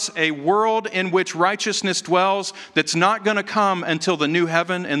give us a world in which righteousness dwells that's not going to come until the new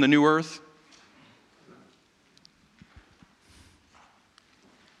heaven and the new earth?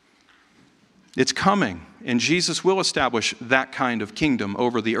 It's coming, and Jesus will establish that kind of kingdom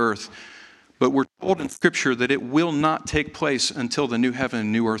over the earth. But we're told in Scripture that it will not take place until the new heaven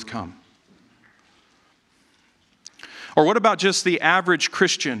and new earth come. Or what about just the average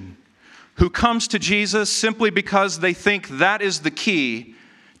Christian who comes to Jesus simply because they think that is the key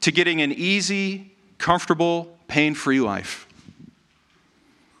to getting an easy, comfortable, pain-free life?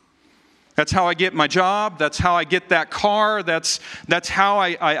 That's how I get my job. That's how I get that car. That's how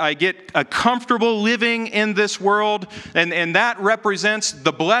I get a comfortable living in this world. And that represents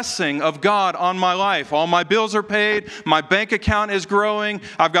the blessing of God on my life. All my bills are paid. My bank account is growing.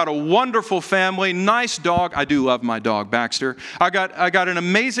 I've got a wonderful family, nice dog. I do love my dog, Baxter. I got an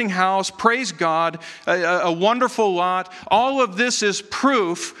amazing house. Praise God. A wonderful lot. All of this is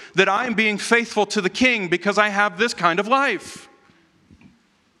proof that I am being faithful to the King because I have this kind of life.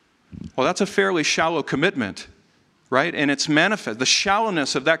 Well, that's a fairly shallow commitment, right? And it's manifest. The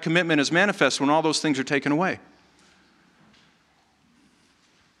shallowness of that commitment is manifest when all those things are taken away.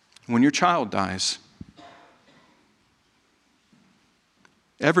 When your child dies,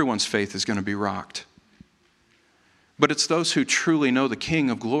 everyone's faith is going to be rocked. But it's those who truly know the King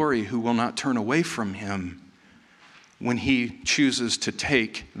of glory who will not turn away from him when he chooses to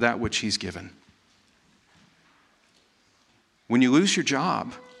take that which he's given. When you lose your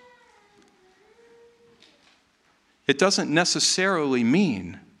job, it doesn't necessarily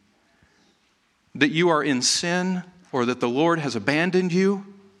mean that you are in sin or that the Lord has abandoned you.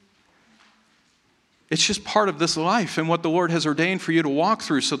 It's just part of this life and what the Lord has ordained for you to walk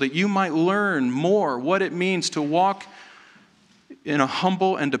through so that you might learn more what it means to walk in a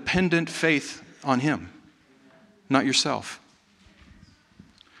humble and dependent faith on Him, not yourself.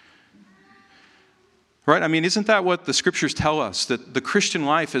 Right? I mean, isn't that what the Scriptures tell us? That the Christian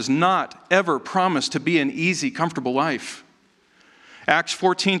life is not ever promised to be an easy, comfortable life. Acts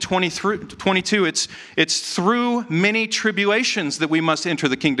 14:22, it's through many tribulations that we must enter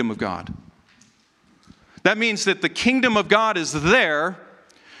the kingdom of God. That means that the kingdom of God is there,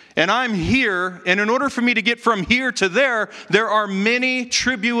 And I'm here, and in order for me to get from here to there are many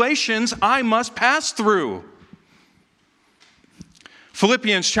tribulations I must pass through.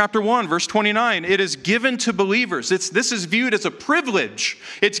 Philippians chapter 1, verse 29, it is given to believers. This is viewed as a privilege.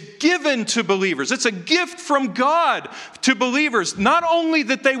 It's given to believers. It's a gift from God to believers. Not only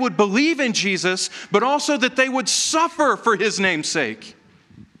that they would believe in Jesus, but also that they would suffer for his name's sake.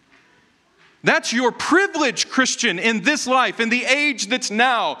 That's your privilege, Christian, in this life, in the age that's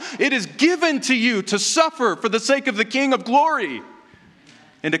now. It is given to you to suffer for the sake of the King of glory,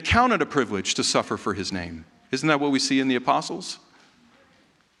 and to count it a privilege to suffer for his name. Isn't that what we see in the apostles?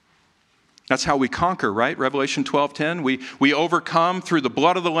 That's how we conquer, right? Revelation 12:10. We overcome through the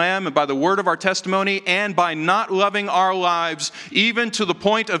blood of the Lamb and by the word of our testimony and by not loving our lives even to the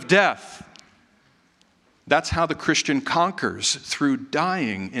point of death. That's how the Christian conquers, through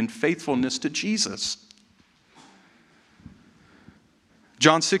dying in faithfulness to Jesus.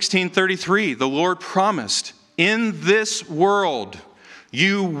 John 16:33, the Lord promised, in this world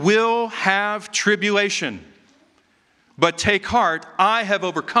you will have tribulation, but take heart, I have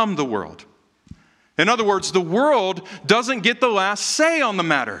overcome the world. In other words, the world doesn't get the last say on the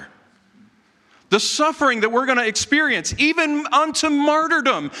matter. The suffering that we're going to experience, even unto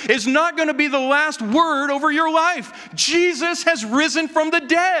martyrdom, is not going to be the last word over your life. Jesus has risen from the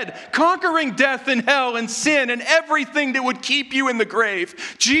dead, conquering death and hell and sin and everything that would keep you in the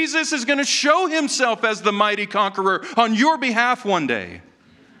grave. Jesus is going to show himself as the mighty conqueror on your behalf one day.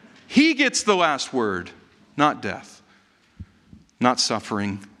 He gets the last word, not death, not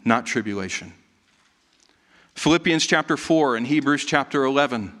suffering, not tribulation. Philippians chapter 4 and Hebrews chapter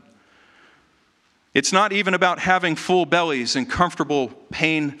 11. It's not even about having full bellies and comfortable,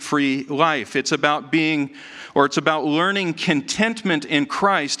 pain-free life. It's about learning contentment in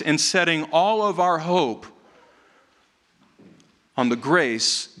Christ and setting all of our hope on the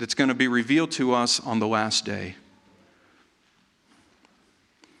grace that's going to be revealed to us on the last day.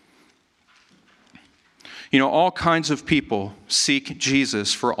 You know, all kinds of people seek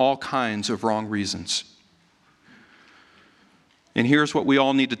Jesus for all kinds of wrong reasons. And here's what we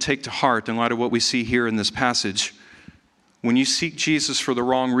all need to take to heart in light of what we see here in this passage. When you seek Jesus for the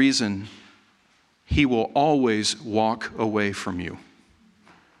wrong reason, he will always walk away from you.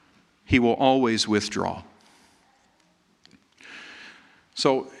 He will always withdraw.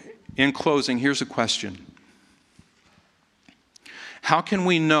 So, in closing, here's a question. How can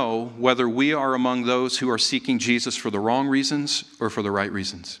we know whether we are among those who are seeking Jesus for the wrong reasons or for the right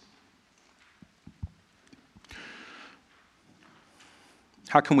reasons?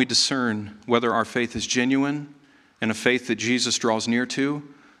 How can we discern whether our faith is genuine and a faith that Jesus draws near to,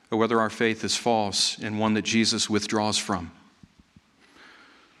 or whether our faith is false and one that Jesus withdraws from?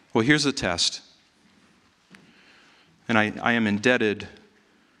 Well, here's the test. And I am indebted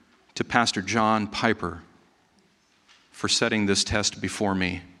to Pastor John Piper for setting this test before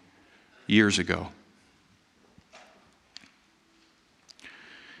me years ago.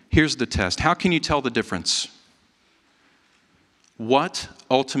 Here's the test. How can you tell the difference? What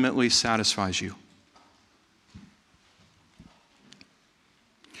ultimately satisfies you?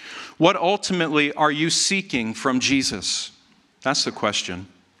 What ultimately are you seeking from Jesus? That's the question.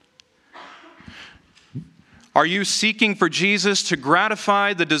 Are you seeking for Jesus to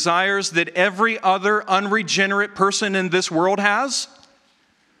gratify the desires that every other unregenerate person in this world has?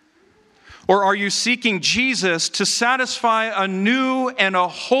 Or are you seeking Jesus to satisfy a new and a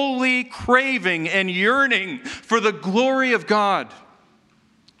holy craving and yearning for the glory of God?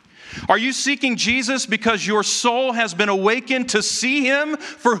 Are you seeking Jesus because your soul has been awakened to see him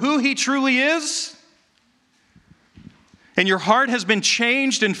for who he truly is? And your heart has been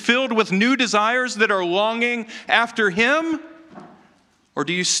changed and filled with new desires that are longing after him? Or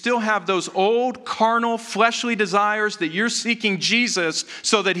do you still have those old, carnal, fleshly desires that you're seeking Jesus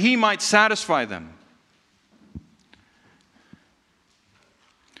so that he might satisfy them?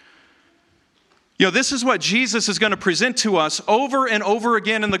 You know, this is what Jesus is going to present to us over and over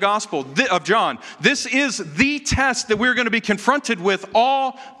again in the Gospel of John. This is the test that we're going to be confronted with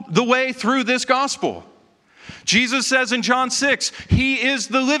all the way through this Gospel. Jesus says in John 6, he is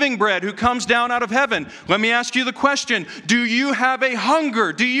the living bread who comes down out of heaven. Let me ask you the question, do you have a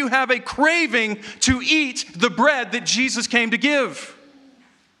hunger? Do you have a craving to eat the bread that Jesus came to give?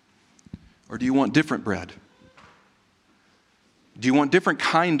 Or do you want different bread? Do you want different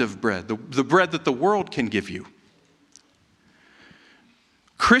kind of bread? The bread that the world can give you?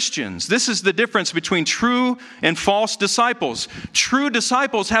 Christians, this is the difference between true and false disciples. True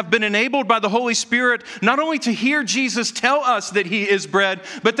disciples have been enabled by the Holy Spirit not only to hear Jesus tell us that he is bread,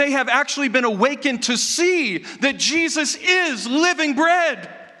 but they have actually been awakened to see that Jesus is living bread.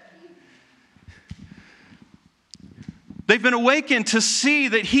 They've been awakened to see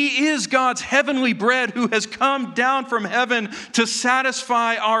that He is God's heavenly bread who has come down from heaven to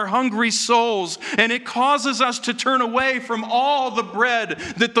satisfy our hungry souls. And it causes us to turn away from all the bread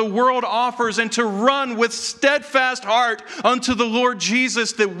that the world offers and to run with steadfast heart unto the Lord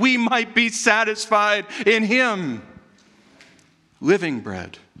Jesus, that we might be satisfied in Him. Living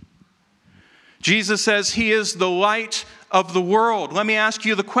bread. Jesus says He is the light of the world. Let me ask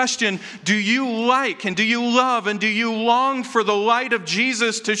you the question, do you like and do you love and do you long for the light of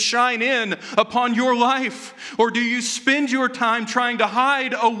Jesus to shine in upon your life? Or do you spend your time trying to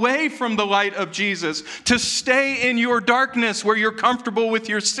hide away from the light of Jesus, to stay in your darkness where you're comfortable with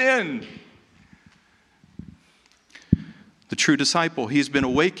your sin? The true disciple, he's been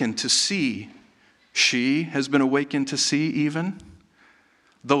awakened to see. She has been awakened to see even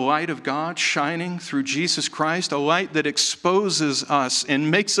the light of God shining through Jesus Christ, a light that exposes us and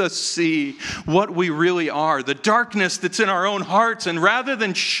makes us see what we really are, the darkness that's in our own hearts. And rather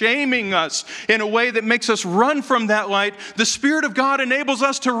than shaming us in a way that makes us run from that light, the Spirit of God enables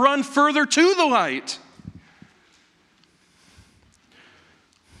us to run further to the light.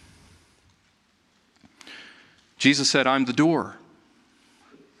 Jesus said, I'm the door.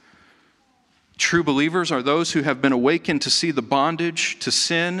 True believers are those who have been awakened to see the bondage to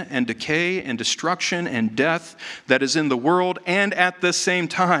sin and decay and destruction and death that is in the world, and at the same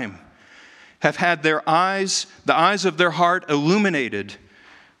time have had their eyes, the eyes of their heart illuminated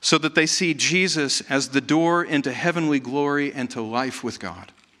so that they see Jesus as the door into heavenly glory and to life with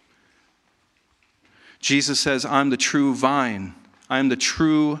God. Jesus says, I'm the true vine. I am the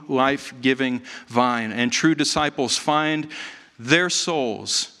true life-giving vine. And true disciples find their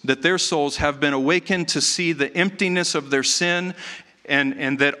souls have been awakened to see the emptiness of their sin,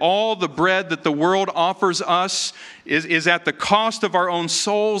 and that all the bread that the world offers us is at the cost of our own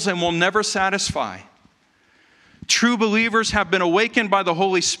souls and will never satisfy. True believers have been awakened by the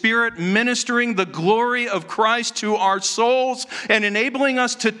Holy Spirit, ministering the glory of Christ to our souls and enabling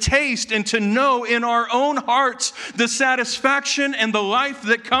us to taste and to know in our own hearts the satisfaction and the life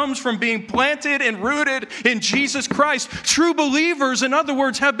that comes from being planted and rooted in Jesus Christ. True believers, in other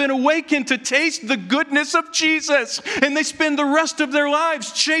words, have been awakened to taste the goodness of Jesus, and they spend the rest of their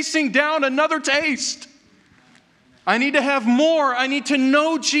lives chasing down another taste. I need to have more. I need to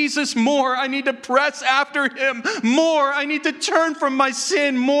know Jesus more. I need to press after Him more. I need to turn from my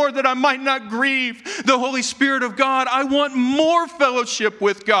sin more that I might not grieve the Holy Spirit of God. I want more fellowship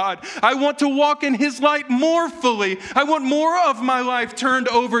with God. I want to walk in His light more fully. I want more of my life turned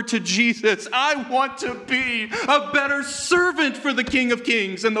over to Jesus. I want to be a better servant for the King of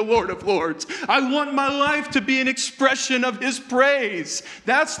Kings and the Lord of Lords. I want my life to be an expression of His praise.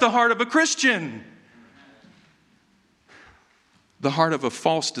 That's the heart of a Christian. The heart of a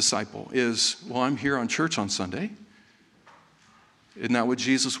false disciple is, well, I'm here on church on Sunday. Isn't that what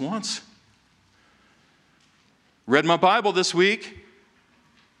Jesus wants? Read my Bible this week.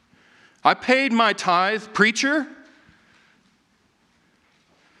 I paid my tithe. Preacher,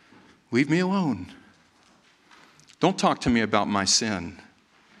 leave me alone. Don't talk to me about my sin.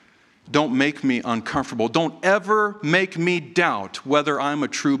 Don't make me uncomfortable. Don't ever make me doubt whether I'm a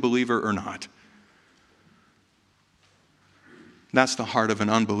true believer or not. That's the heart of an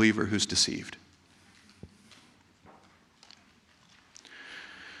unbeliever who's deceived.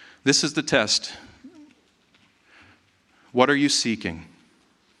 This is the test. What are you seeking?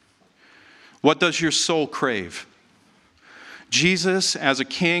 What does your soul crave? Jesus as a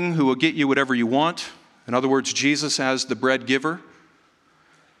king who will get you whatever you want? In other words, Jesus as the bread giver?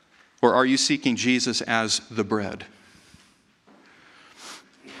 Or are you seeking Jesus as the bread?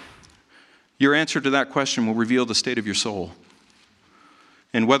 Your answer to that question will reveal the state of your soul,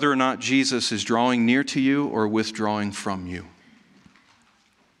 and whether or not Jesus is drawing near to you or withdrawing from you.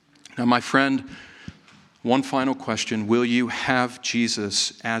 Now, my friend, one final question. Will you have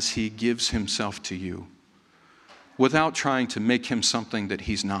Jesus as He gives Himself to you, without trying to make Him something that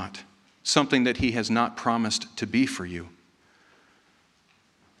He's not, something that He has not promised to be for you?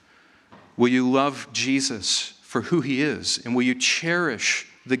 Will you love Jesus for who He is, and will you cherish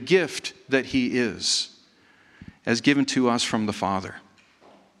the gift that He is, as given to us from the Father?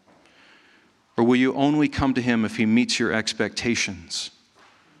 Or will you only come to Him if He meets your expectations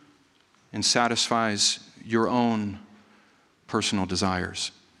and satisfies your own personal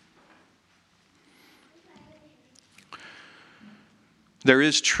desires? There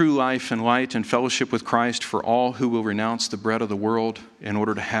is true life and light and fellowship with Christ for all who will renounce the bread of the world in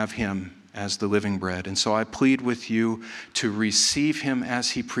order to have Him as the living bread. And so I plead with you to receive Him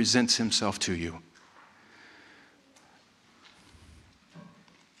as He presents Himself to you.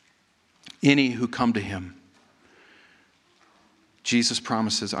 Any who come to Him Jesus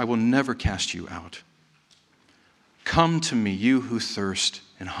promises, I will never cast you out. Come to me, you who thirst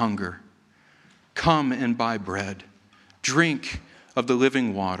and hunger. Come and buy bread. Drink of the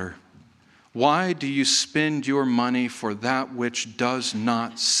living water. Why do you spend your money for that which does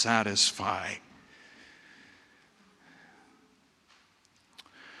not satisfy?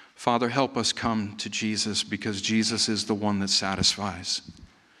 Father, help us come to Jesus, because Jesus is the one that satisfies.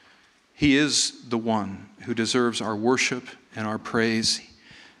 He is the one who deserves our worship and our praise.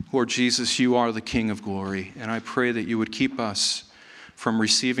 Lord Jesus, you are the King of glory, and I pray that you would keep us from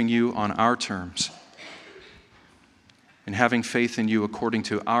receiving you on our terms and having faith in you according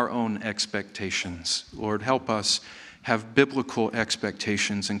to our own expectations. Lord, help us have biblical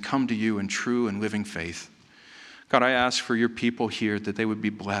expectations and come to you in true and living faith. God, I ask for your people here that they would be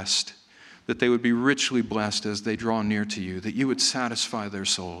blessed, that they would be richly blessed as they draw near to you, that you would satisfy their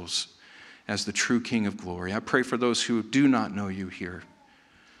souls as the true King of glory. I pray for those who do not know you here,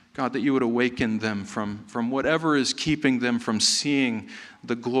 God, that you would awaken them from whatever is keeping them from seeing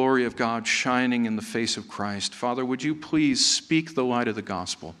the glory of God shining in the face of Christ. Father, would you please speak the light of the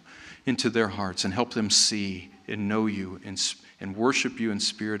gospel into their hearts and help them see and know you and worship you in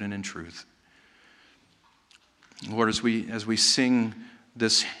spirit and in truth. Lord, as we sing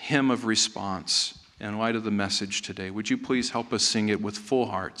this hymn of response in light of the message today, would you please help us sing it with full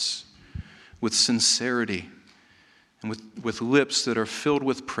hearts, with sincerity, and with lips that are filled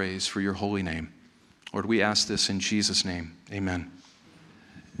with praise for your holy name. Lord, we ask this in Jesus' name. Amen.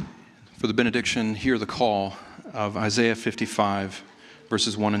 For the benediction, hear the call of Isaiah 55,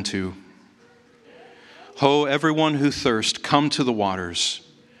 verses 1 and 2. Ho, everyone who thirsts, come to the waters.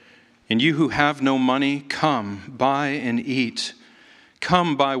 And you who have no money, come, buy and eat.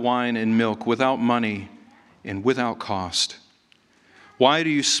 Come, buy wine and milk without money and without cost. Why do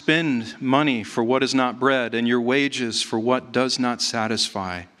you spend money for what is not bread, and your wages for what does not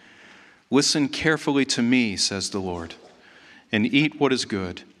satisfy? Listen carefully to me, says the Lord, and eat what is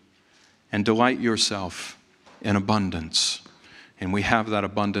good, and delight yourself in abundance. And we have that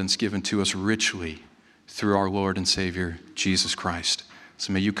abundance given to us richly through our Lord and Savior, Jesus Christ.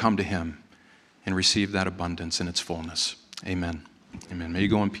 So may you come to him and receive that abundance in its fullness. Amen. Amen. May you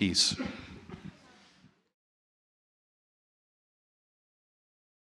go in peace.